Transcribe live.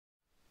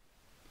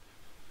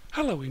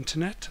Hello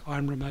Internet,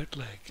 I'm Remote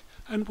Leg,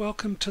 and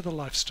welcome to the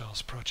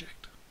LifeStyles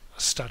project, a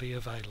study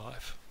of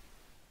A-Life.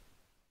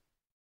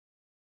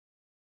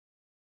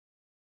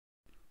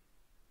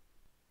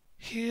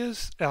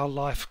 Here's our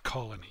life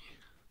colony,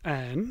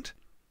 and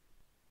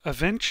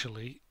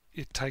eventually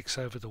it takes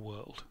over the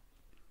world.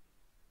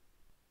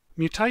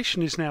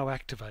 Mutation is now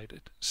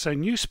activated, so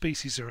new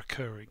species are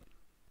occurring.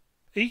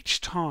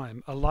 Each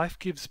time a life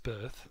gives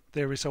birth,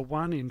 there is a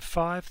 1 in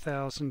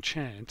 5,000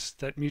 chance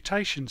that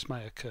mutations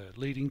may occur,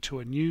 leading to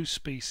a new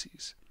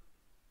species.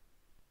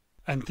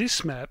 And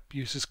this map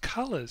uses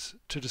colours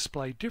to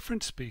display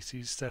different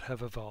species that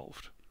have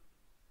evolved.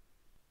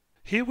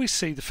 Here we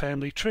see the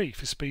family tree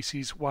for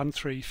species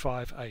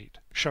 1358,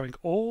 showing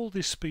all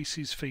this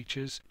species'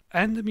 features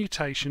and the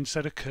mutations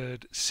that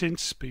occurred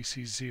since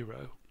species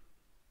 0.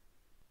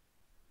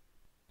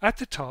 At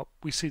the top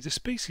we see the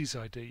species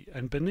ID,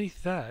 and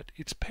beneath that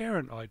its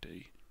parent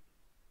ID.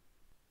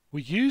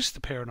 We use the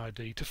parent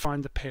ID to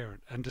find the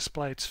parent and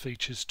display its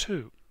features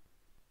too.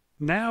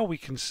 Now we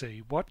can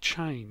see what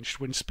changed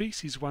when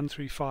species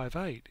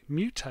 1358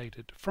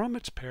 mutated from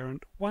its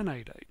parent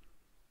 188.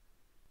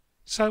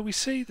 So we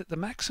see that the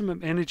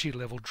maximum energy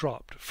level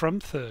dropped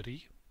from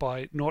 30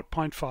 by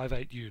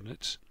 0.58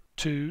 units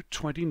to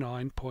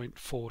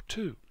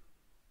 29.42.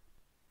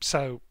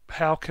 So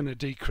how can a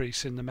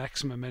decrease in the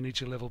maximum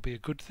energy level be a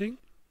good thing?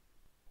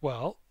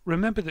 Well,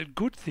 remember that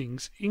good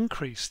things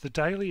increase the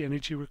daily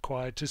energy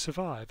required to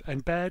survive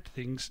and bad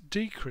things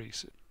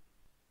decrease it.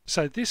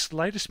 So this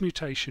latest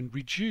mutation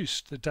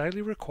reduced the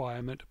daily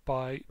requirement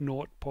by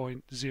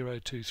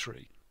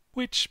 0.023,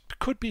 which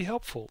could be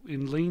helpful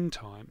in lean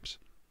times.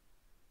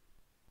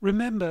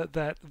 Remember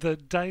that the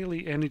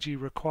daily energy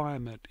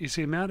requirement is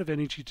the amount of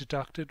energy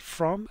deducted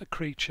from a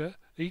creature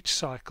each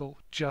cycle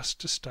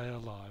just to stay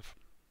alive.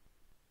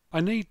 I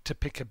need to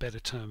pick a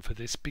better term for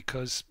this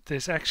because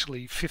there's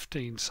actually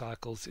 15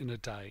 cycles in a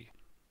day.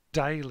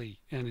 Daily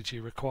energy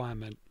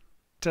requirement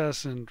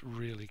doesn't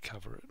really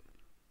cover it.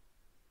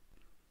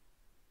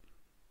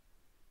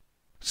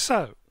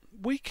 So,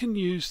 we can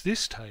use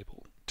this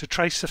table to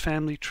trace the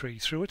family tree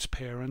through its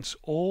parents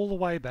all the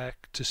way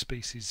back to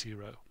species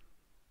 0.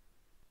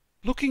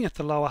 Looking at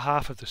the lower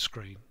half of the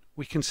screen,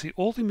 we can see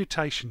all the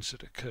mutations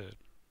that occurred.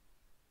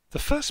 The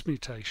first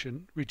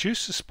mutation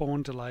reduced the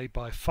spawn delay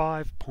by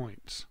 5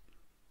 points.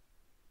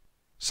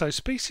 So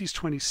species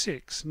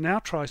 26 now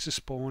tries to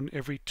spawn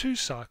every 2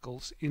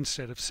 cycles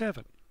instead of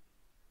 7.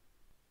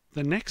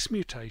 The next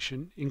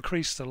mutation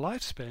increased the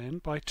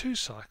lifespan by 2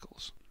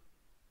 cycles.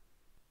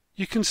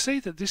 You can see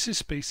that this is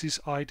species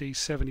ID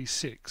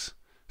 76,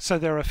 so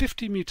there are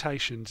 50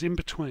 mutations in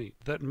between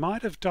that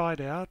might have died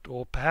out,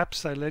 or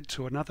perhaps they led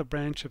to another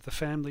branch of the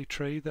family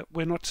tree that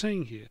we're not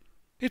seeing here.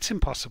 It's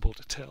impossible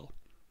to tell.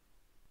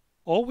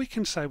 All we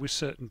can say with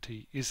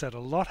certainty is that a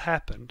lot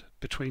happened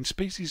between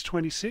species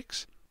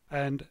 26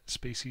 and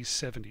species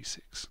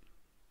 76.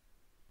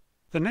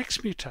 The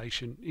next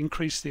mutation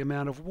increased the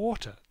amount of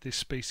water this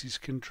species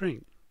can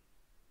drink.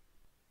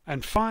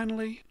 And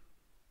finally,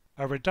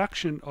 a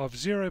reduction of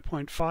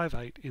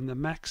 0.58 in the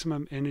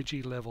maximum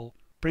energy level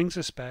brings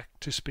us back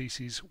to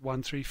species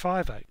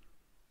 1358.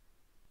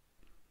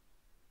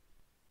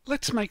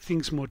 Let's make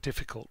things more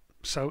difficult,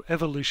 so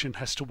evolution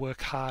has to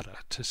work harder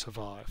to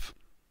survive.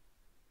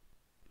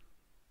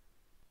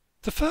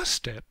 The first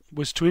step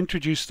was to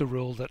introduce the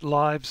rule that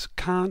lives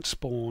can't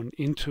spawn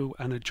into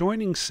an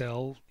adjoining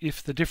cell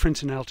if the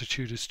difference in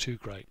altitude is too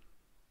great.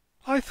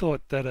 I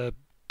thought that a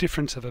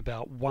difference of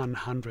about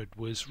 100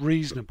 was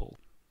reasonable,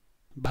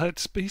 but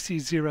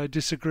species 0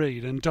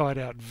 disagreed and died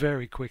out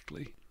very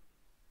quickly.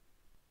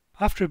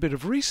 After a bit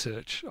of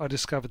research, I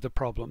discovered the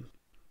problem.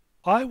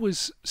 I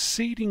was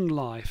seeding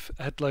life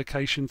at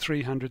location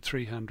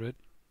 300,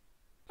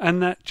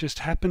 and that just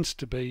happens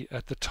to be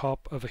at the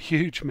top of a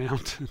huge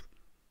mountain.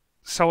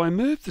 So I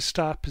moved the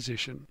start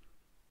position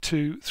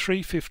to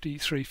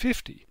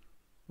 350,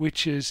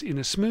 which is in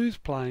a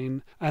smooth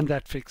plane, and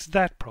that fixed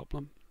that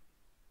problem.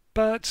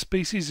 But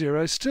species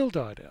 0 still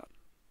died out.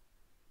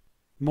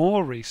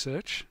 More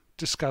research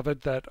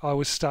discovered that I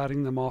was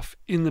starting them off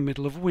in the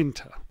middle of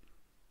winter.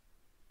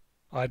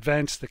 I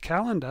advanced the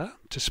calendar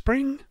to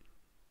spring,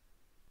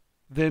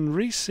 then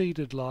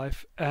reseeded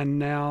life, and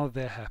now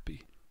they're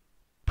happy.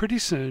 Pretty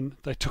soon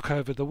they took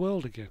over the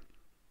world again.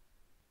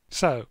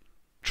 So,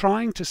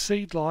 trying to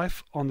seed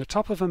life on the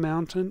top of a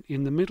mountain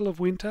in the middle of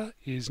winter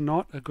is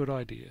not a good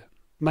idea.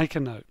 Make a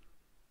note.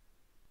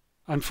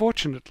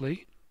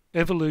 Unfortunately,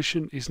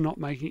 evolution is not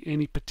making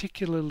any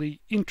particularly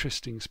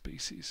interesting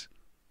species.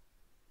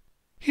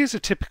 Here's a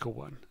typical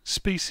one,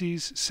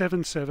 species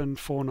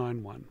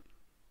 77491.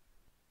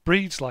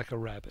 Breeds like a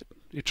rabbit.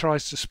 It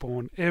tries to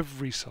spawn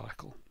every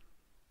cycle.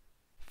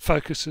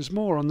 Focuses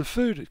more on the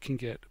food it can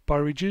get by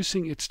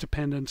reducing its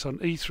dependence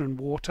on ether and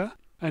water,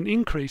 and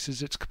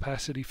increases its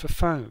capacity for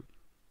foam.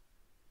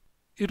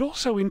 It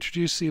also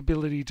introduced the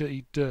ability to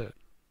eat dirt.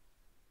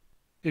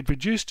 It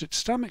reduced its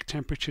stomach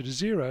temperature to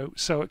 0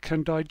 so it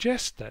can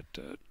digest that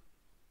dirt.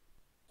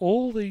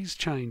 All these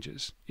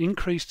changes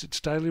increased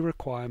its daily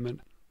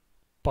requirement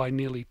by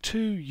nearly 2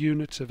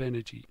 units of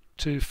energy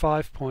to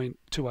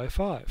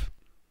 5.205.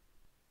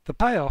 The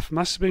payoff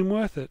must have been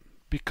worth it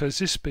because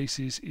this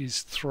species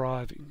is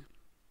thriving.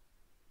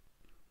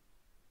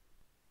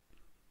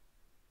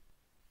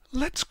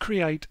 Let's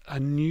create a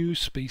new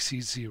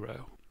species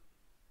 0.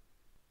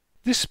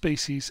 This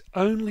species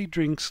only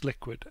drinks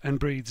liquid and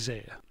breathes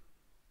air.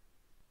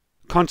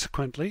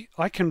 Consequently,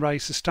 I can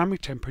raise the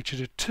stomach temperature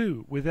to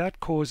 2 without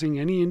causing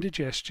any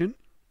indigestion.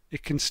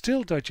 It can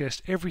still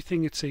digest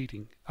everything it's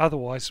eating,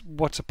 otherwise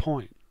what's the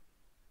point?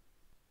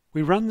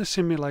 We run the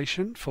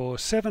simulation for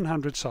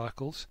 700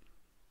 cycles,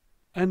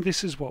 and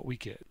this is what we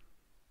get.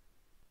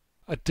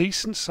 A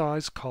decent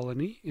sized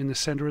colony in the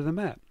center of the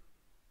map.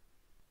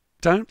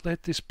 Don't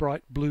let this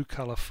bright blue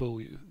color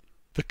fool you.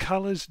 The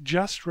colors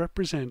just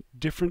represent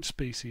different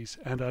species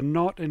and are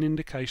not an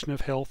indication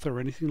of health or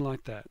anything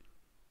like that.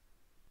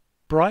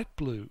 Bright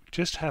blue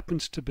just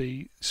happens to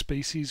be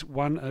species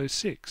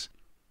 106,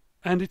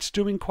 and it's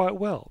doing quite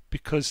well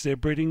because they're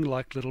breeding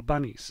like little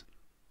bunnies.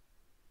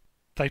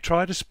 They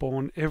try to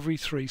spawn every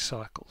 3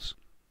 cycles.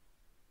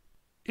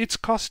 It's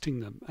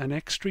costing them an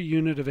extra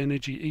unit of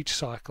energy each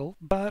cycle,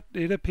 but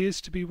it appears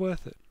to be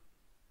worth it.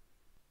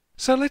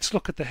 So let's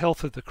look at the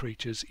health of the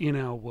creatures in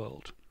our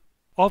world.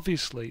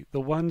 Obviously,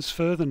 the ones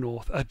further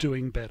north are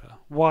doing better.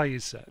 Why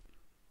is that?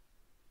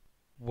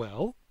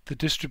 Well, the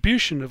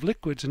distribution of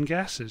liquids and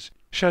gases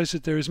shows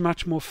that there is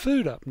much more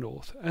food up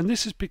north, and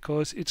this is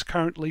because it's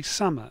currently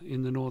summer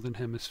in the northern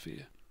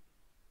hemisphere.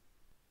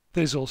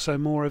 There's also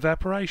more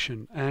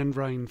evaporation and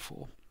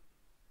rainfall.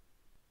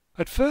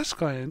 At first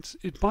glance,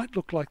 it might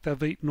look like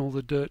they've eaten all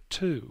the dirt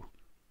too.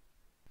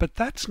 But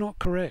that's not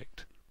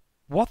correct.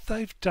 What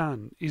they've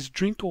done is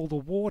drink all the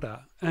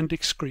water and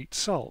excrete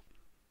salt,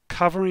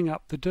 covering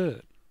up the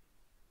dirt.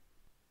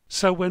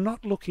 So we're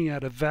not looking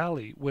at a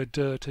valley where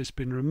dirt has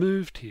been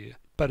removed here,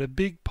 but a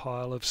big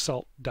pile of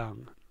salt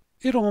dung.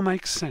 It all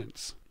makes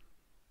sense.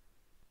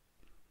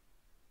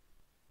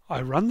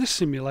 I run the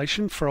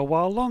simulation for a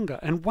while longer,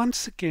 and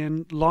once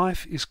again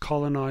life is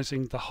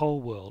colonizing the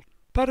whole world,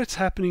 but it's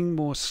happening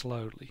more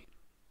slowly.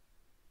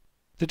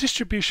 The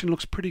distribution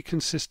looks pretty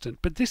consistent,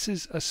 but this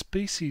is a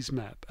species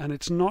map and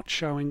it's not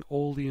showing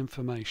all the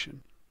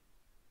information.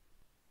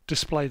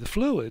 Display the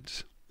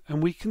fluids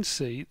and we can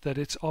see that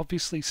it's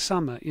obviously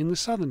summer in the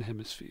southern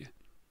hemisphere.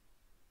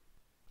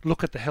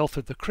 Look at the health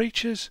of the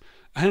creatures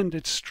and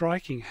it's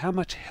striking how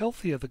much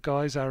healthier the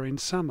guys are in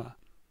summer.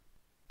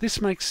 This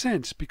makes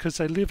sense because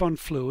they live on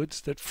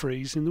fluids that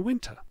freeze in the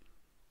winter.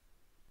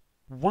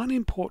 One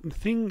important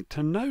thing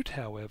to note,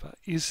 however,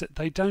 is that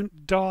they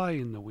don't die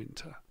in the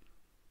winter.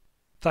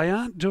 They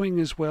aren't doing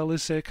as well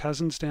as their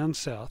cousins down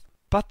south,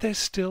 but they're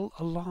still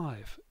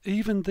alive.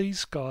 Even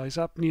these guys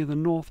up near the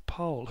North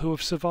Pole who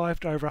have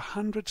survived over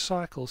 100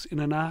 cycles in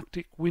an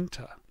Arctic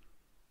winter.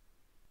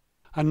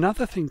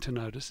 Another thing to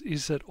notice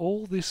is that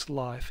all this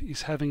life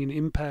is having an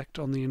impact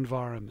on the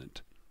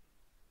environment.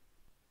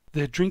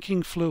 They're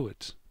drinking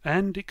fluids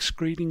and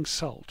excreting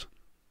salt.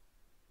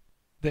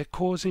 They're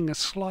causing a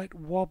slight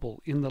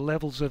wobble in the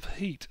levels of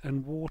heat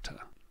and water.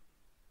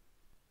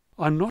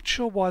 I'm not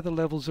sure why the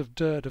levels of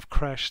dirt have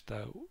crashed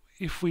though.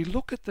 If we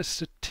look at the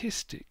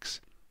statistics,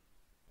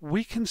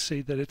 we can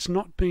see that it's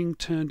not being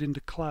turned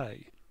into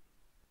clay.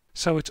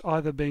 So it's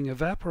either being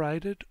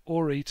evaporated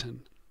or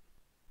eaten.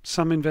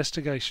 Some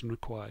investigation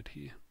required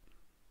here.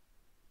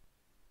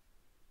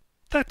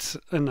 That's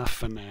enough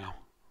for now.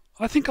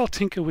 I think I'll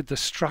tinker with the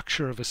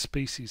structure of a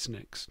species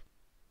next.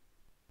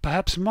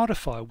 Perhaps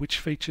modify which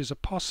features are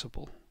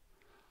possible.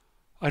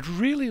 I'd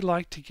really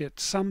like to get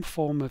some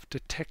form of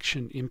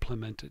detection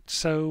implemented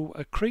so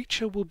a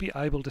creature will be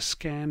able to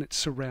scan its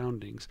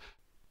surroundings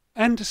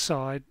and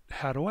decide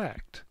how to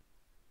act.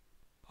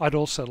 I'd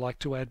also like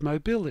to add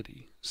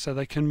mobility so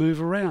they can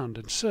move around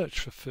and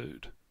search for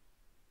food.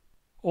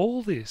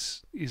 All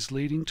this is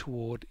leading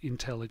toward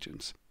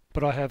intelligence,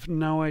 but I have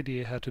no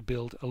idea how to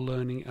build a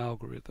learning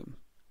algorithm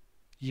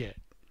yet.